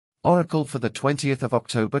Oracle for the 20th of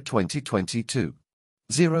October 2022.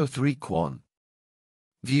 03 Quan.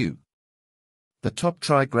 View. The top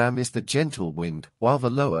trigram is the gentle wind, while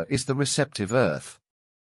the lower is the receptive earth.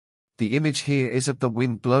 The image here is of the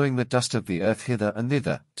wind blowing the dust of the earth hither and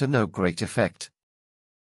thither, to no great effect.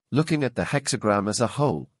 Looking at the hexagram as a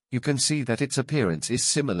whole, you can see that its appearance is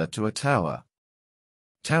similar to a tower.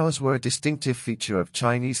 Towers were a distinctive feature of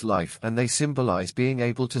Chinese life, and they symbolize being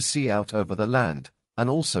able to see out over the land, and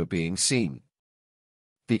also being seen.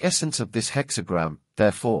 The essence of this hexagram,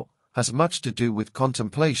 therefore, has much to do with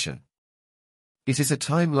contemplation. It is a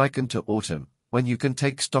time likened to autumn, when you can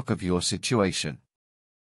take stock of your situation.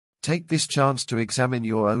 Take this chance to examine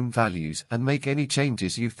your own values and make any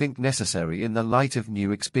changes you think necessary in the light of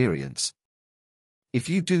new experience. If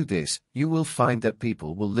you do this, you will find that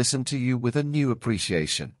people will listen to you with a new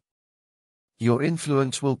appreciation. Your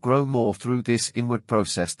influence will grow more through this inward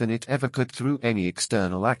process than it ever could through any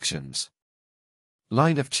external actions.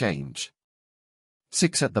 Line of change.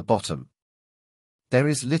 6 at the bottom. There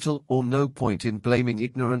is little or no point in blaming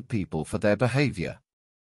ignorant people for their behavior.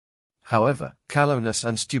 However, callousness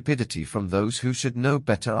and stupidity from those who should know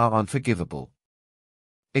better are unforgivable.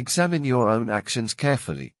 Examine your own actions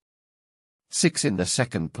carefully. 6 in the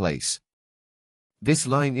second place. This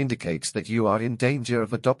line indicates that you are in danger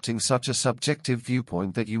of adopting such a subjective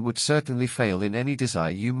viewpoint that you would certainly fail in any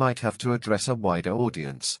desire you might have to address a wider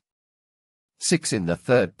audience. 6 in the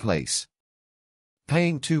third place.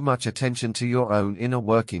 Paying too much attention to your own inner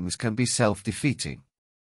workings can be self-defeating.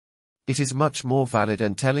 It is much more valid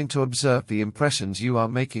and telling to observe the impressions you are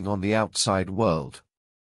making on the outside world.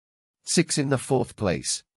 6 in the fourth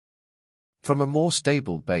place. From a more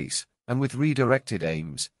stable base, and with redirected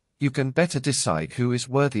aims, you can better decide who is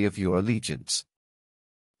worthy of your allegiance.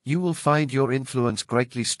 You will find your influence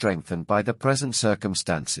greatly strengthened by the present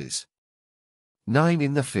circumstances. 9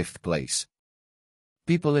 in the fifth place.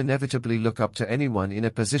 People inevitably look up to anyone in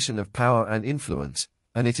a position of power and influence,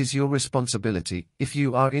 and it is your responsibility, if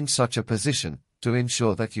you are in such a position, to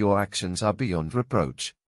ensure that your actions are beyond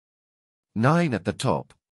reproach. 9 at the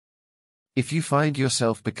top. If you find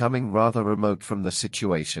yourself becoming rather remote from the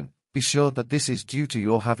situation, be sure that this is due to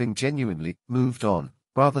your having genuinely moved on,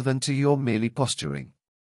 rather than to your merely posturing.